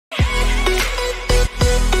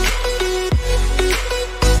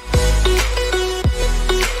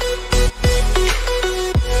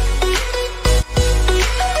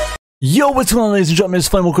Yo, what's going on, ladies and gentlemen? It's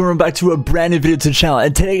Flame. Welcome back to a brand new video to the channel.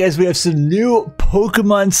 And today, guys, we have some new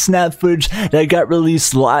Pokemon Snap footage that got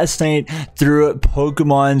released last night through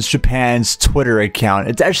Pokemon Japan's Twitter account.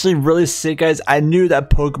 It's actually really sick, guys. I knew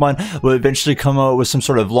that Pokemon would eventually come out with some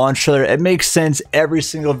sort of launch trailer. It makes sense. Every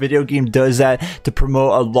single video game does that to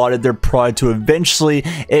promote a lot of their product to eventually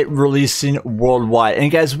it releasing worldwide.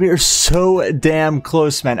 And guys, we are so damn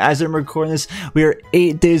close, man. As I'm recording this, we are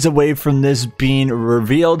 8 days away from this being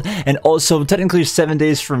revealed. And also technically 7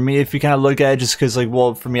 days for me if you kind of look at it, just because, like,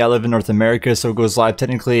 well, for me, I live in North America, so it goes live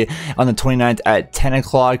technically on the 29th at 10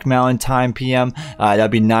 o'clock Mountain Time PM.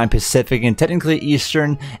 That'd be 9 Pacific, and technically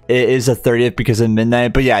Eastern it is the 30th because of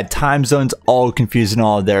midnight. But yeah, time zones all confusing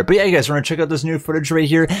all there. But yeah, guys, we're gonna check out this new footage right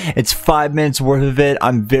here. It's 5 minutes worth of it.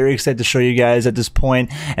 I'm very excited to show you guys at this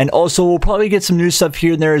point. And also we'll probably get some new stuff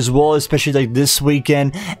here and there as well, especially like this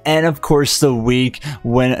weekend, and of course the week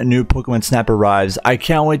when a new Pokemon Snap arrives. I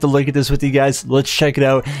can't wait to look at this with you guys. Let's check it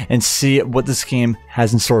out and see what this game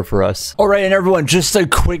has in store for us. Alright, and everyone, just a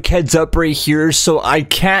quick heads up right here. So I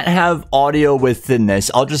can't have audio within this.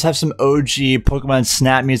 I'll just have some OG Pokemon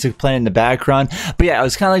Snap music playing in the background. But yeah, it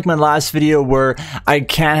was kind of like my last video where I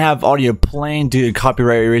can't have audio playing due to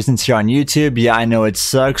copyright reasons here on YouTube. Yeah, I know it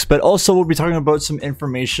sucks, but also we'll be talking about some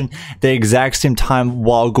information the exact same time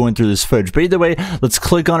while going through this footage. But either way, let's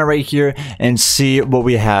click on it right here and see what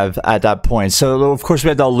we have at that point. So of course we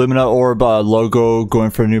have the Illumina Orb logo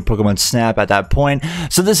going for a new Pokemon Snap at that point.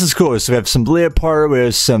 So this is cool. So we have some Liepard, we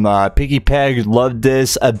have some Piggypeg,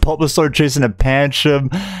 Luvdisc, a Bulbasaur chasing a Pancham,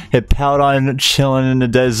 Hippowdon chilling in the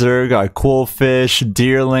desert, got Quillfish,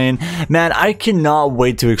 Deerling. Man, I cannot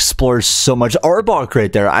wait to explore so much. Arbok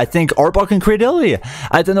right there. I think Arbok and Cradily.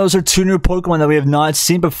 I think those are two new Pokemon that we have not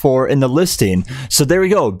seen before in the listing. So there we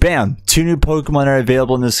go. Bam. Two new Pokemon are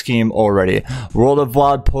available in this game already. World of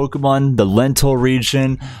Wild Pokemon, the Lental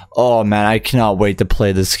region. Oh man, I cannot wait to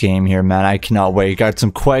play this game here, man. I cannot wait. Got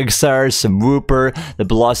some Quagsire, some Wooper, the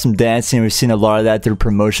Blossom Dancing. We've seen a lot of that through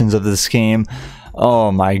promotions of this game.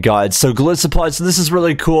 Oh my god. So Golisopod, so this is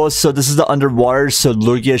really cool. So this is the underwater, so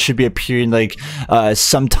Lugia should be appearing like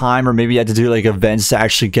sometime, or maybe you had to do like events to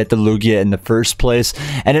actually get the Lugia in the first place.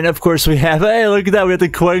 And then of course we have, hey, look at that, we have the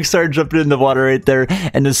Quagsire jumping in the water right there,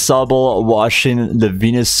 and the Sobble washing the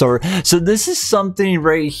Venusaur. So this is something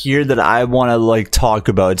right here that I want to like talk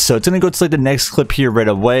about. So it's gonna go to like the next clip here right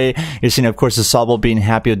away. You're seeing of course the Sobble being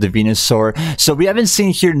happy with the Venusaur. So we haven't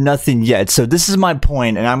seen here nothing yet. So this is my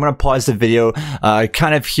point, and I'm gonna pause the video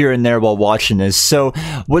kind of here and there while watching this. So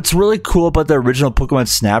what's really cool about the original Pokemon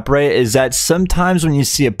Snap, right, is that sometimes when you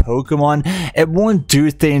see a Pokemon, it won't do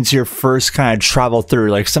things your first kind of travel through.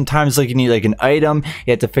 Like sometimes like you need like an item,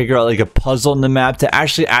 you have to figure out like a puzzle in the map to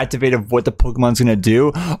actually activate of what the Pokemon's gonna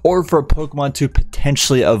do, or for a Pokemon to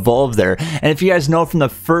potentially evolve there. And if you guys know from the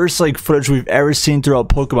first like footage we've ever seen throughout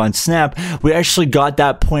Pokemon Snap, we actually got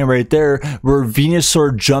that point right there where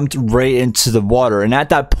Venusaur jumped right into the water, and at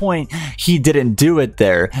that point he didn't do it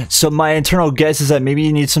there. So my internal guess is that maybe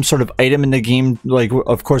you need some sort of item in the game, like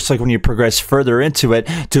of course like when you progress further into it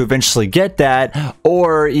to eventually get that,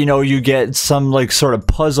 or you know, you get some like sort of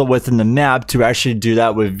puzzle within the map to actually do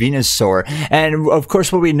that with Venusaur. And of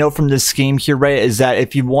course what we know from this game here, right, is that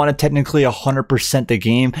if you want to technically 100% the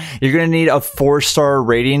game, you're gonna need a 4-star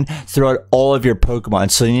rating throughout all of your Pokemon.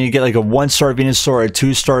 So you need to get like a 1-star Venusaur, a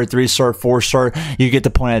 2-star, 3-star, 4-star. You get the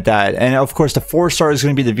point at that. And of course the 4-star is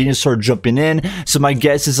going to be the Venusaur jumping in. So my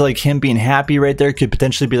guess is like him being happy right there could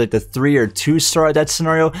potentially be like the 3 or 2-star at that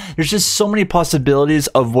scenario. There's just so many possibilities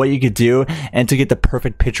of what you could do and to get the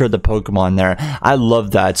perfect picture of the Pokemon there. I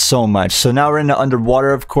love that so much. So now we're in the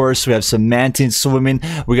underwater, of course. We have some Mantine swimming.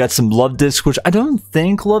 We got some Luvdisc, which I don't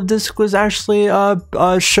think Luvdisc was actually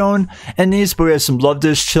shown in these, but we have some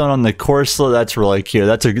Luvdisc chilling on the Corsola. That's really cute.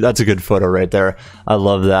 That's a good photo right there. I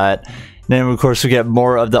love that. Then of course we get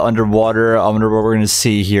more of the underwater. I wonder what we're going to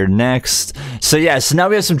see here next. So yeah, so now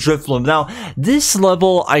we have some Drifloon. Now this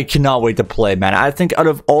level I cannot wait to play, man. I think out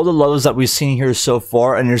of all the levels that we've seen here so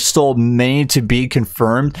far, and there's still many to be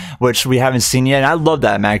confirmed, which we haven't seen yet, and I love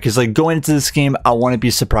that, man, because like going into this game, I want to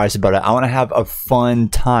be surprised about it. I want to have a fun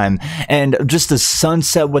time, and just the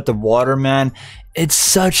sunset with the water, man. It's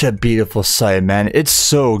such a beautiful sight, man. It's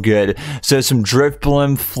so good. So there's some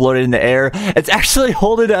Drifblim floating in the air. It's actually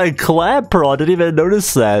holding a collab pearl. I didn't even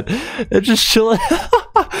notice that. It's just chilling.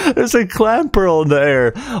 There's a Clamperl in the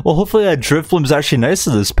air. Well, hopefully that Drifblim is actually nice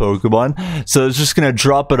to this Pokemon. So it's just gonna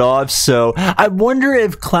drop it off. So I wonder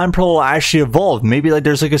if Clamperl will actually evolve. Maybe like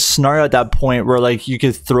there's like a scenario at that point where like you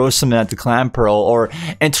could throw something at the Clamperl or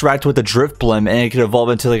interact with the Drifblim and it could evolve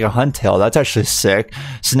into like a Huntail. That's actually sick.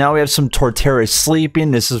 So now we have some Torterra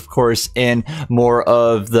sleeping. This is of course in more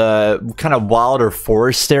of the kind of wild or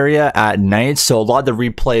forest area at night. So a lot of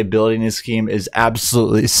the replayability in this game is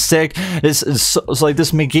absolutely sick. This is so like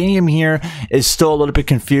this Meganium here is still a little bit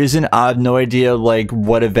confusing. I have no idea like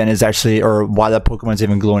what event is actually or why that Pokemon's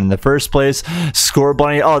even glowing in the first place.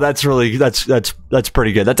 Scorbunny, oh that's really that's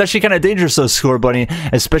pretty good. That's actually kind of dangerous though, Scorbunny,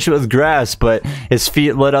 especially with grass, but his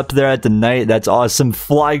feet lit up there at the night. That's awesome.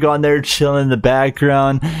 Flygon there chilling in the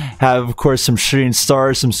background. Have of course some shooting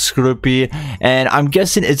stars, some Scroopy, and I'm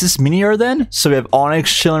guessing is this Minior then? So we have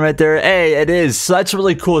Onyx chilling right there. Hey, it is. So that's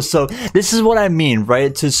really cool. So this is what I mean,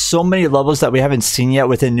 right? To so many levels that we haven't seen yet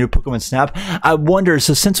within New Pokemon Snap. I wonder,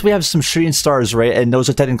 so since we have some shooting stars, right, and those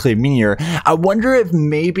are technically Minior, I wonder if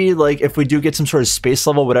maybe like if we do get some sort of space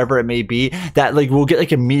level, whatever it may be, that like we'll get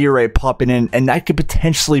like a meteorite popping in, and that could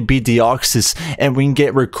potentially be Deoxys, and we can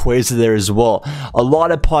get Rayquaza there as well. A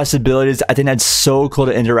lot of possibilities. I think that's so cool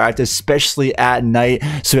to interact, especially at night.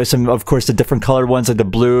 So we have some, of course, the different colored ones like the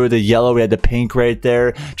blue, the yellow, we had the pink right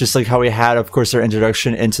there, just like how we had, of course, our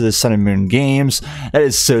introduction into the Sun and Moon games. That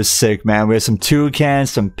is so sick, man. We have some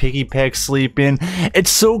toucans, some Pikipek sleeping. It's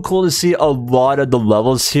so cool to see a lot of the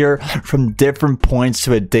levels here from different points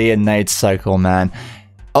to a day and night cycle, man.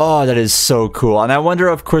 Oh, that is so cool. And I wonder,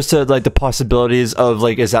 of course, like the possibilities of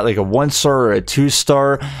like, is that like a 1-star or a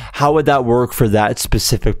 2-star? How would that work for that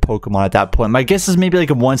specific Pokemon at that point? My guess is maybe like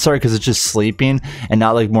a 1-star because it's just sleeping and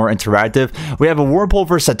not like more interactive. We have a Wurmple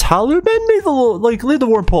versus a Talu, man. Leave the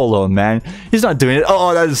Wurmple alone, man. He's not doing it.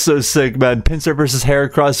 Oh, that is so sick, man. Pinsir versus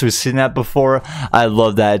Heracross. We've seen that before. I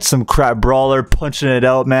love that. Some crap brawler punching it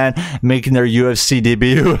out, man. Making their UFC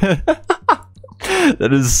debut.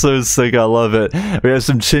 That is so sick. I love it. We have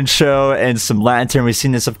some Chinchou and some Lantern. We've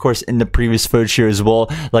seen this, of course, in the previous footage here as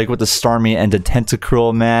well, like with the Starmie and the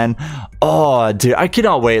Tentacruel, man. Oh, dude, I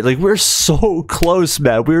cannot wait. Like, we're so close,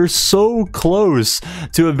 man. We're so close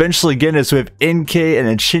to eventually getting this. We have Inkay and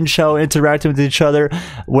then Chinchou interacting with each other.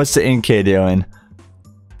 What's the Inkay doing?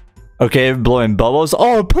 Okay, blowing bubbles.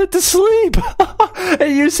 Oh, put to sleep!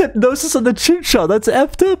 And use hypnosis on the Chinchou. That's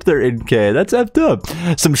effed up there, Inkay. That's effed up.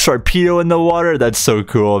 Some Sharpedo in the water. That's so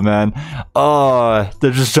cool, man. Oh, they're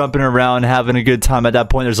just jumping around, having a good time. At that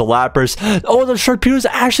point, there's a Lapras. Oh, the Sharpedo's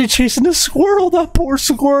actually chasing the Squirtle. That poor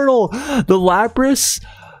Squirtle. The Lapras.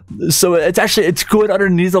 So it's going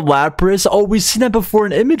underneath the Lapras. Oh, we've seen that before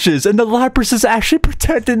in images, and the Lapras is actually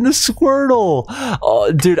protecting the Squirtle.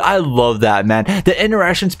 Oh, dude, I love that, man. The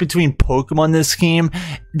interactions between Pokemon in this game,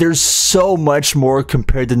 there's so much more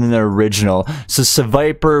compared to the original. So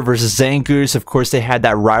Seviper versus Zangoose, of course, they had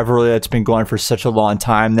that rivalry that's been going for such a long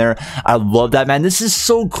time there. I love that, man. This is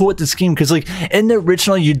so cool with this game because, like, in the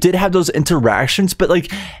original, you did have those interactions, but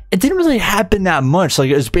like, it didn't really happen that much. Like,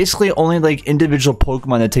 it was basically only like individual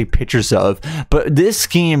Pokemon that take pictures of, but this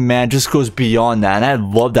game, man, just goes beyond that, and I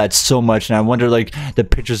love that so much. And I wonder like the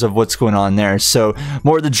pictures of what's going on there. So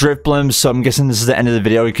more of the Drifblims. So I'm guessing this is the end of the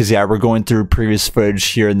video because yeah, we're going through previous footage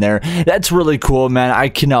here and there. That's really cool, man. I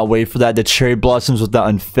cannot wait for that. The Cherry Blossoms with the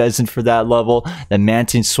Unfezant for that level, the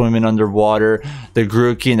Mantine swimming underwater, the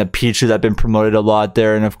Grookey and the Pichu that have been promoted a lot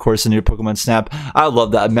there, and of course the new Pokemon Snap. I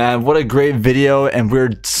love that, man. What a great video, and we're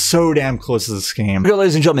so damn close to this game. Okay,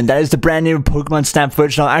 ladies and gentlemen, that is the brand new Pokemon Snap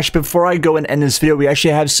footage. Now actually, before I go and end this video, we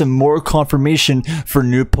actually have some more confirmation for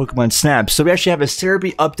new Pokemon Snap. So we actually have a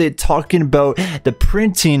Serebii update talking about the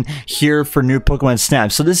printing here for new Pokemon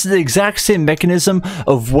Snap. So this is the exact same mechanism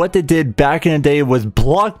of what they did back in the day with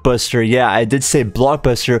Blockbuster. Yeah, I did say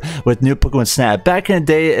Blockbuster with new Pokemon Snap. Back in the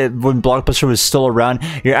day when Blockbuster was still around,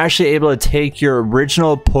 you're actually able to take your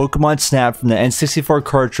original Pokemon Snap from the N64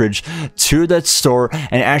 cartridge to that store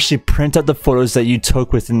and actually print out the photos that you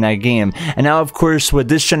took within that game. And now, of course, with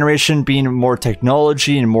this generation being more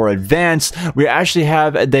technology and more advanced, we actually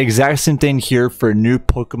have the exact same thing here for new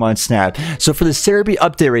Pokemon Snap. So for the Serebii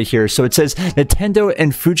update right here, so it says Nintendo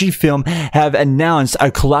and Fujifilm have announced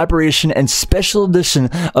a collaboration and special edition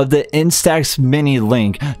of the Instax Mini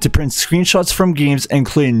Link to print screenshots from games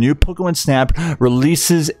including new Pokemon Snap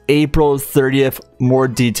releases April 30th more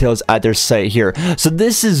details at their site here. So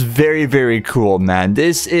this is very, very cool, man.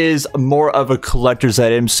 This is more of a collector's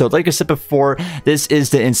item. So like I said before, this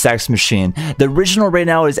is the Instax machine. The original right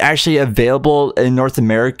now is actually available in North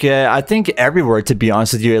America, I think everywhere, to be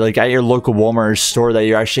honest with you, like at your local Walmart store, that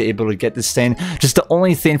you're actually able to get this thing. Just the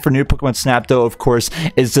only thing for New Pokemon Snap, though, of course,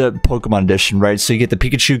 is the Pokemon edition, right? So you get the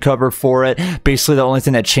Pikachu cover for it. Basically, the only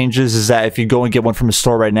thing that changes is that if you go and get one from a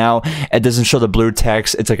store right now, it doesn't show the blue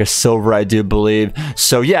text. It's like a silver, I do believe.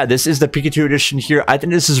 So yeah, this is the Pikachu edition here. I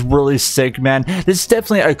think this is really sick, man. This is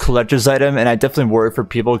definitely a collector's item, and I definitely worry for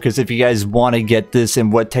people, because if you guys want to get this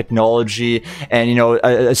in what technology, and you know,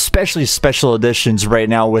 especially special editions right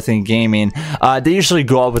now within gaming, they usually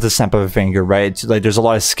go out with a snap of a finger, right? Like there's a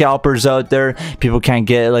lot of scalpers out there. People can't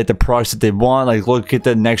get like the products that they want. Like look at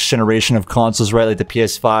the next generation of consoles, right? Like the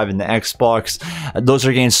PS5 and the Xbox. Those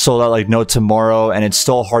are getting sold out like no tomorrow, and it's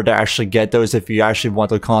still hard to actually get those if you actually want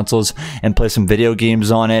the consoles and play some video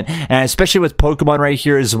games on it. And especially with Pokemon right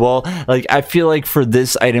here as well, like I feel like for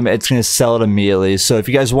this item, it's going to sell it immediately. So if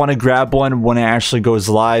you guys want to grab one when it actually goes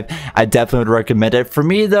live, I definitely would recommend it. For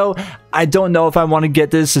me though, I don't know if I want to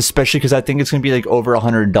get this, especially because I think it's going to be like over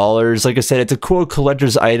 $100. Like I said, it's a cool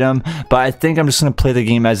collector's item, but I think I'm just going to play the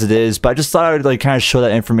game as it is. But I just thought I would like kind of show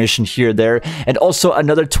that information here, there. And also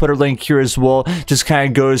another Twitter link here as well, just kind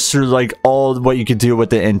of goes through like all what you could do with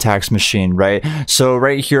the Instax machine, right? So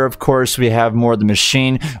right here, of course, we have more of the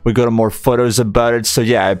machine. We go to more photos about it. So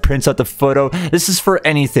yeah, it prints out the photo. This is for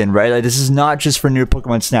anything, right? Like this is not just for New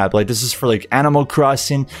Pokemon Snap. Like this is for like Animal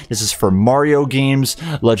Crossing. This is for Mario games,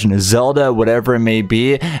 Legend of Zelda, whatever it may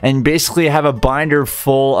be. And basically have a binder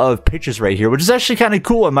full of pictures right here, which is actually kind of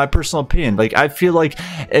cool in my personal opinion. Like I feel like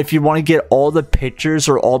if you want to get all the pictures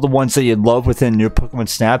or all the ones that you love within New Pokemon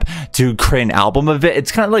Snap to create an album of it,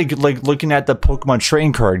 it's kind of like looking at the Pokemon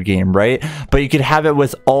trading card game, right? But you could have it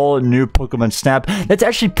with all New Pokemon Snap. That's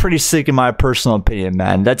actually pretty sick in my personal opinion,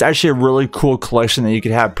 man. That's actually a really cool collection that you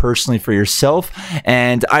could have personally for yourself,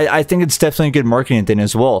 and I think it's definitely a good marketing thing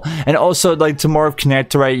as well. And also, like to more of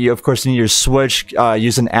Connect, right, you of course need your Switch,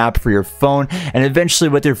 use an app for your phone, and eventually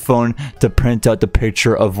with your phone to print out the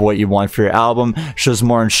picture of what you want for your album. Shows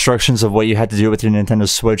more instructions of what you had to do with your Nintendo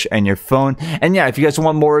Switch and your phone. And yeah, if you guys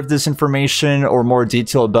want more of this information or more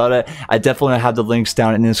detail about it, I definitely have the links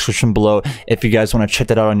down in the description below if you guys want to check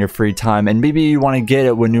that out on your free time, and maybe you want to get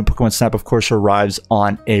it when New Pokemon Snap, of course, arrives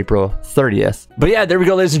on April 30th. But yeah, there we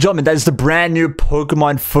go, ladies and gentlemen. That is the brand new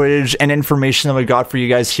Pokemon footage and information that we got for you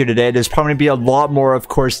guys here today. There's probably going to be a lot more, of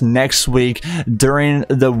course, next week during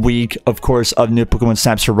the week, of course, of New Pokemon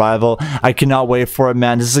Snap's arrival. I cannot wait for it,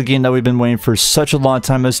 man. This is a game that we've been waiting for such a long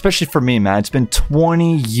time, especially for me, man. It's been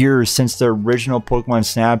 20 years since the original Pokemon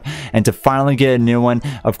Snap, and to finally get a new one,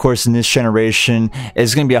 of course, in this generation,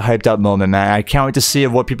 is going to be a hyped out moment, man. I can't wait to see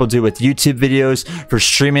what people do with YouTube videos for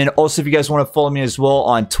streaming. Also, if you guys want to follow me as well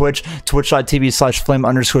on Twitch,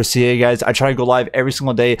 twitch.tv/flame_ca, guys. I try to go live every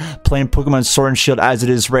single day playing Pokemon Sword and Shield as it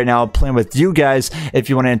is right now, playing with you guys if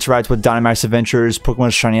you want to interact with Dynamax Adventures,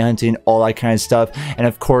 Pokemon Shiny Hunting, all that kind of stuff. And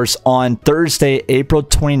of course, on Thursday, April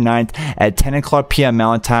 29th at 10 o'clock p.m.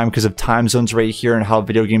 Mountain Time, because of time zones right here and how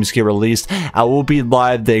video games get released, I will be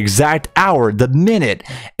live the exact hour, the minute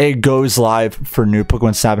it goes live for New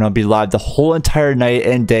Pokemon Snap, and I'll be live the whole entire night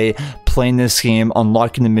and day playing this game,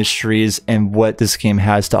 unlocking the mysteries and what this game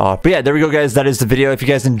has to offer. But yeah, there we go, guys. That is the video. If you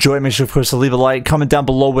guys enjoyed, make sure, of course, to leave a like. Comment down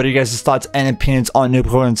below what are you guys' thoughts and opinions on New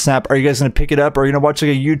Pokemon Snap. Are you guys going to pick it up? Or are you going to watch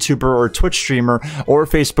like a YouTuber or a Twitch streamer or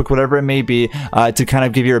Facebook, whatever it may be, to kind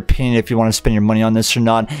of give your opinion if you want to spend your money on this or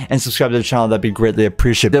not? And subscribe to the channel. That'd be greatly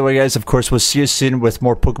appreciated. That way, guys, of course, we'll see you soon with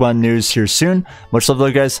more Pokemon news here soon. Much love,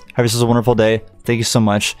 though, guys. Have yourselves a wonderful day. Thank you so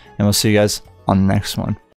much, and we'll see you guys on the next one.